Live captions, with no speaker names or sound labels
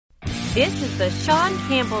This is the Sean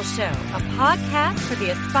Campbell Show, a podcast for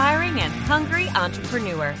the aspiring and hungry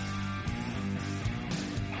entrepreneur.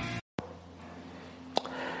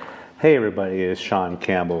 Hey everybody, it's Sean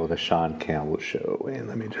Campbell with the Sean Campbell Show. And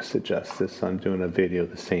let me just adjust this. I'm doing a video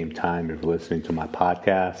at the same time if you're listening to my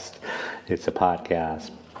podcast. It's a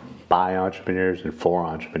podcast by entrepreneurs and for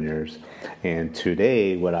entrepreneurs. And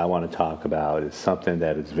today what I want to talk about is something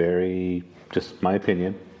that is very, just my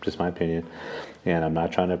opinion. And I'm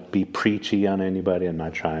not trying to be preachy on anybody. I'm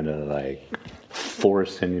not trying to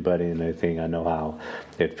force anybody into anything. I know how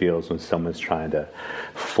it feels when someone's trying to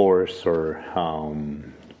force or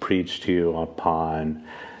preach to you upon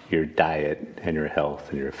your diet and your health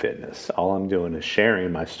and your fitness. All I'm doing is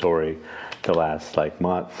sharing my story the last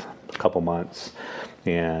couple months,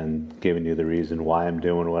 and giving you the reason why I'm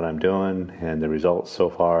doing what I'm doing, and the results so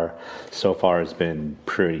far has been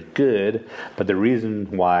pretty good. But the reason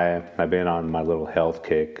why I've been on my little health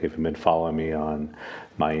kick, if you've been following me on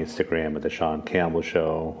my Instagram at the Sean Campbell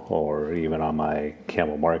Show, or even on my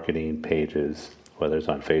Campbell Marketing pages, whether it's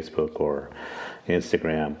on Facebook or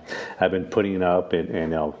Instagram, I've been putting up,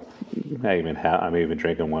 and I'm even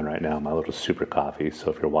drinking one right now, my little super coffee. So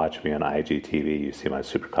if you're watching me on IGTV, you see my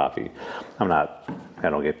super coffee. I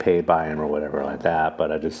don't get paid by them or whatever like that,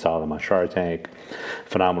 but I just saw them on Shark Tank.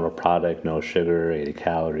 Phenomenal product, no sugar, 80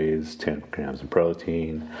 calories, 10 grams of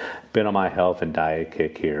protein. Been on my health and diet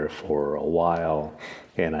kick here for a while,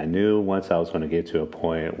 and I knew once I was going to get to a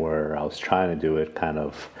point where I was trying to do it kind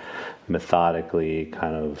of methodically,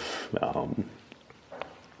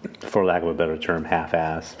 for lack of a better term,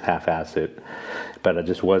 half-ass it, but I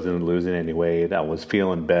just wasn't losing any weight. I was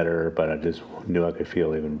feeling better, but I just knew I could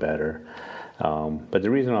feel even better. But the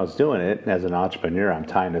reason I was doing it as an entrepreneur, I'm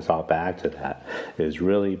tying this all back to that, is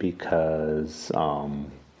really because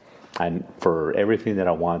for everything that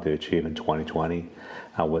I wanted to achieve in 2020,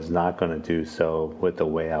 I was not going to do so with the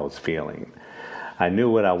way I was feeling. I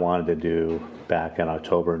knew what I wanted to do back in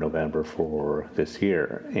October, November for this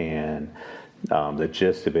year, and the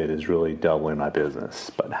gist of it is really doubling my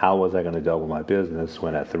business. But how was I going to double my business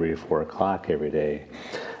when at 3 or 4 o'clock every day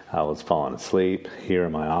I was falling asleep here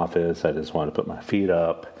in my office? I just wanted to put my feet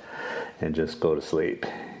up and just go to sleep.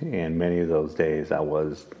 And many of those days I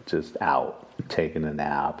was just out taking a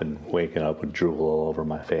nap and waking up with drool all over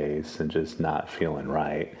my face and just not feeling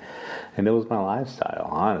right. And it was my lifestyle.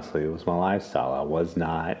 Honestly, it was my lifestyle. I was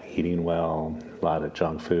not eating well, a lot of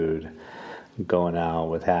junk food, going out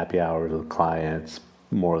with happy hours with clients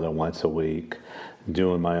more than once a week,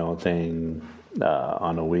 doing my own thing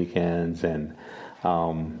on the weekends, and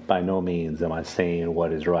by no means am I saying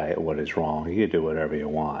what is right, what is wrong. You can do whatever you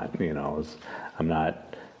want. I'm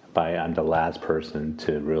the last person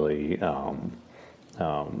to really come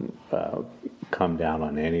down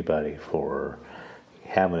on anybody for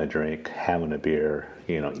having a drink, having a beer,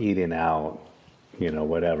 eating out,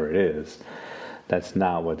 whatever it is. That's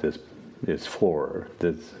not what this is for.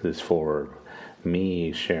 This is for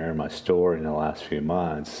me sharing my story in the last few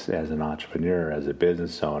months as an entrepreneur, as a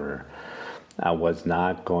business owner. I was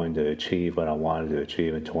not going to achieve what I wanted to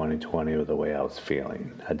achieve in 2020 with the way I was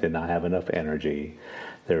feeling. I did not have enough energy.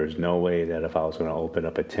 There was no way that if I was going to open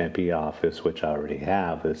up a Tempe office, which I already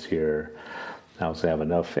have this year, I was going to have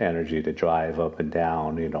enough energy to drive up and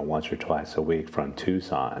down, once or twice a week from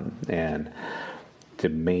Tucson. And to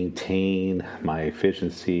maintain my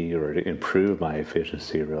efficiency, or to improve my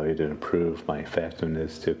efficiency, really, to improve my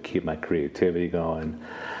effectiveness, to keep my creativity going,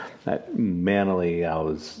 mentally I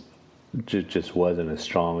was just wasn't as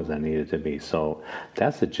strong as I needed to be. So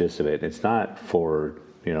that's the gist of it. It's not for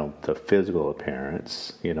the physical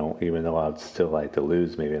appearance, even though I'd still like to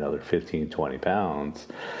lose maybe another 15, 20 pounds.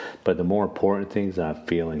 But the more important thing is I'm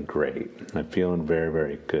feeling great. I'm feeling very,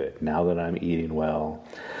 very good. Now that I'm eating well,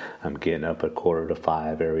 I'm getting up at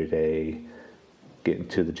 4:45 every day, getting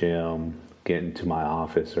to the gym, getting to my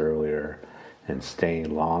office earlier, and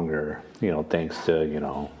staying longer, thanks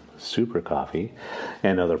to, super coffee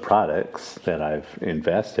and other products that I've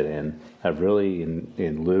invested in. I've really,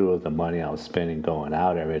 in lieu of the money I was spending going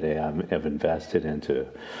out every day, I've invested into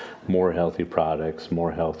more healthy products,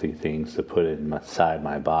 more healthy things to put inside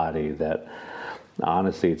my body that,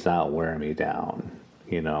 honestly, it's not wearing me down.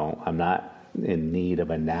 I'm not in need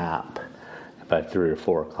of a nap by 3 or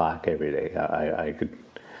 4 o'clock every day. I could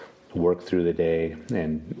work through the day,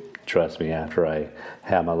 and trust me, after I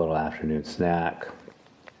have my little afternoon snack,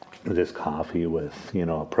 this coffee with,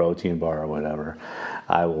 a protein bar or whatever,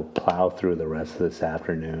 I will plow through the rest of this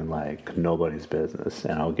afternoon like nobody's business,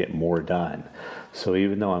 and I'll get more done. So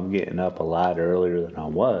even though I'm getting up a lot earlier than I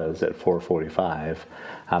was at 4:45,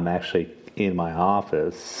 I'm actually in my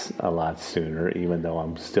office a lot sooner, even though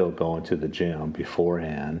I'm still going to the gym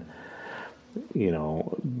beforehand. You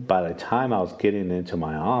know, by the time I was getting into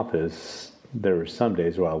my office, there were some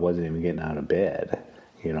days where I wasn't even getting out of bed.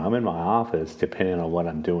 You know, I'm in my office, depending on what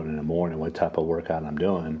I'm doing in the morning, what type of workout I'm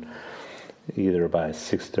doing, either by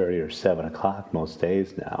 6:30 or 7 o'clock most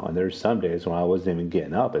days now. And there's some days when I wasn't even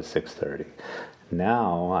getting up at 6:30.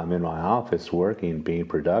 Now I'm in my office working, being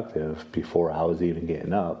productive before I was even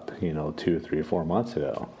getting up, you know, 2, 3, 4 months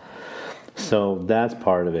ago. So that's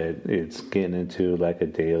part of it. It's getting into like a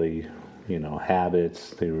daily, you know, habits,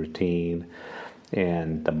 the routine,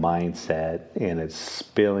 and the mindset, and it's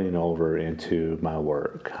spilling over into my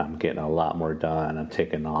work. I'm getting a lot more done. I'm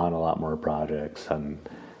taking on a lot more projects. I'm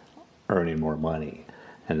earning more money.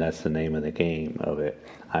 And that's the name of the game of it.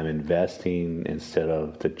 I'm investing instead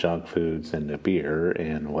of the junk foods and the beer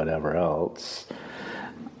and whatever else.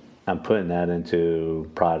 I'm putting that into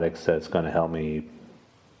products that's going to help me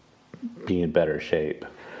be in better shape,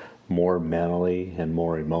 more mentally and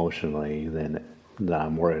more emotionally than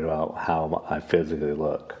I'm worried about how I physically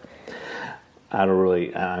look. I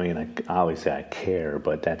always say I care,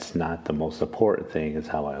 but that's not the most important thing is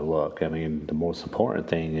how I look. I mean, the most important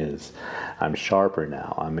thing is I'm sharper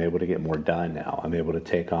now. I'm able to get more done now. I'm able to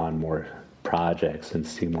take on more projects and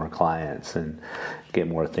see more clients and get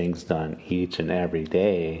more things done each and every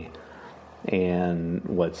day. And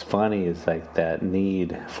what's funny is like that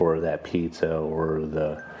need for that pizza or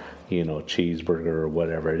the, you know, cheeseburger or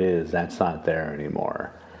whatever it is, that's not there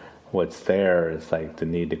anymore. What's there is like the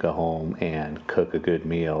need to go home and cook a good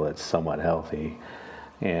meal that's somewhat healthy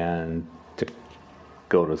and to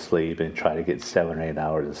go to sleep and try to get 7 or 8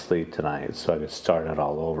 hours of sleep tonight so I can start it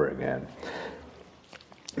all over again.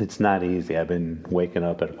 It's not easy. I've been waking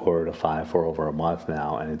up at 4:45 for over a month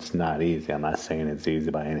now, and it's not easy. I'm not saying it's easy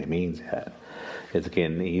by any means yet. It's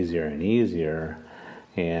getting easier and easier.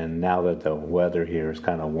 And now that the weather here is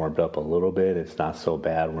kind of warmed up a little bit, it's not so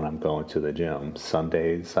bad when I'm going to the gym. Some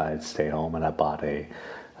days I'd stay home and I bought a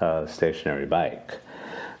stationary bike.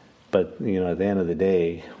 But, you know, at the end of the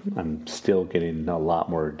day, I'm still getting a lot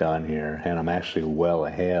more done here. And I'm actually well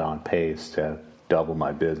ahead on pace to double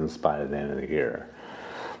my business by the end of the year.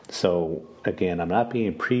 So, again, I'm not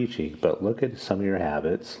being preachy, but look at some of your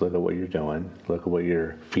habits. Look at what you're doing. Look at what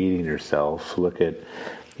you're feeding yourself. Look at,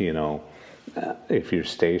 you know, if you're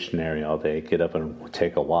stationary all day, get up and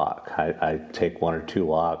take a walk. I take 1 or 2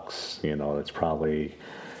 walks, you know, it's probably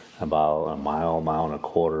about a mile and a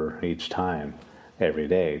quarter each time every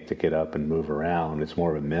day to get up and move around. It's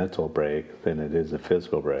more of a mental break than it is a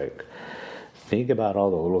physical break. Think about all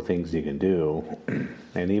the little things you can do,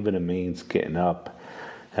 and even it means getting up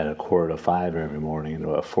at 4:45 every morning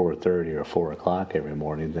or at 4:30 or 4 o'clock every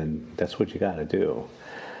morning, then that's what you got to do.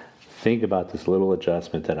 Think about this little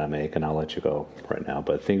adjustment that I make, and I'll let you go right now,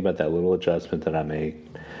 but think about that little adjustment that I make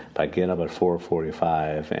by getting up at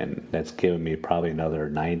 4:45, and that's giving me probably another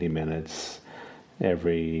 90 minutes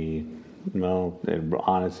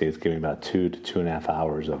honestly, it's giving me about 2 to 2.5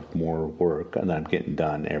 hours of more work that I'm getting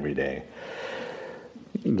done every day.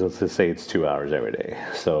 Let's just say it's 2 hours every day.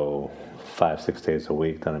 So 5-6 days a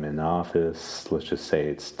week that I'm in the office, let's just say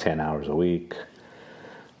it's 10 hours a week.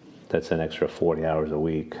 That's an extra 40 hours a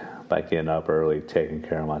week by getting up early, taking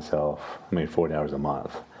care of myself. 40 hours a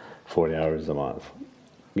month. 40 hours a month.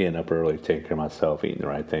 Getting up early, taking care of myself, eating the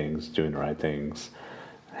right things, doing the right things,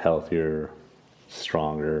 healthier,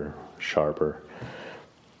 stronger, sharper.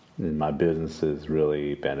 And my business has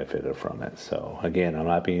really benefited from it. So again, I'm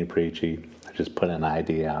not being preachy. I just put an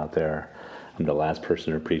idea out there. I'm the last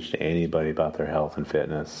person to preach to anybody about their health and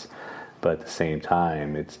fitness. But at the same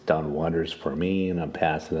time, it's done wonders for me, and I'm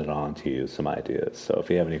passing it on to you, some ideas. So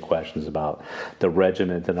if you have any questions about the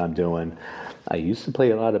regimen that I'm doing, I used to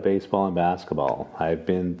play a lot of baseball and basketball. I've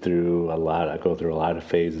been through a lot. I go through a lot of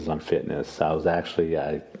phases on fitness. I was actually,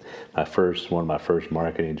 one of my first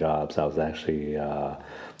marketing jobs, I was actually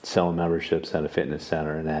selling memberships at a fitness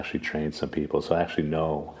center and actually trained some people. So I actually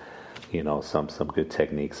know, some good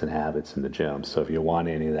techniques and habits in the gym. So if you want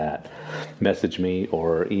any of that, message me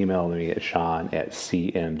or email me at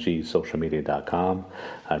sean@cmgsocialmedia.com.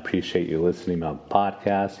 I appreciate you listening to my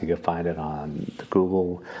podcast. You can find it on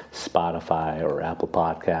Google, Spotify, or Apple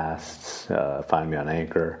Podcasts. Find me on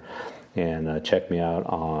Anchor. And check me out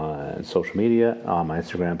on social media, on my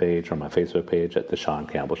Instagram page or my Facebook page at The Sean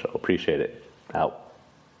Campbell Show. Appreciate it. Out.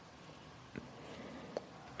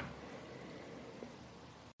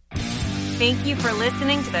 Thank you for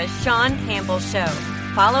listening to The Sean Campbell Show.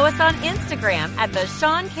 Follow us on Instagram at The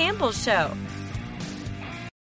Sean Campbell Show.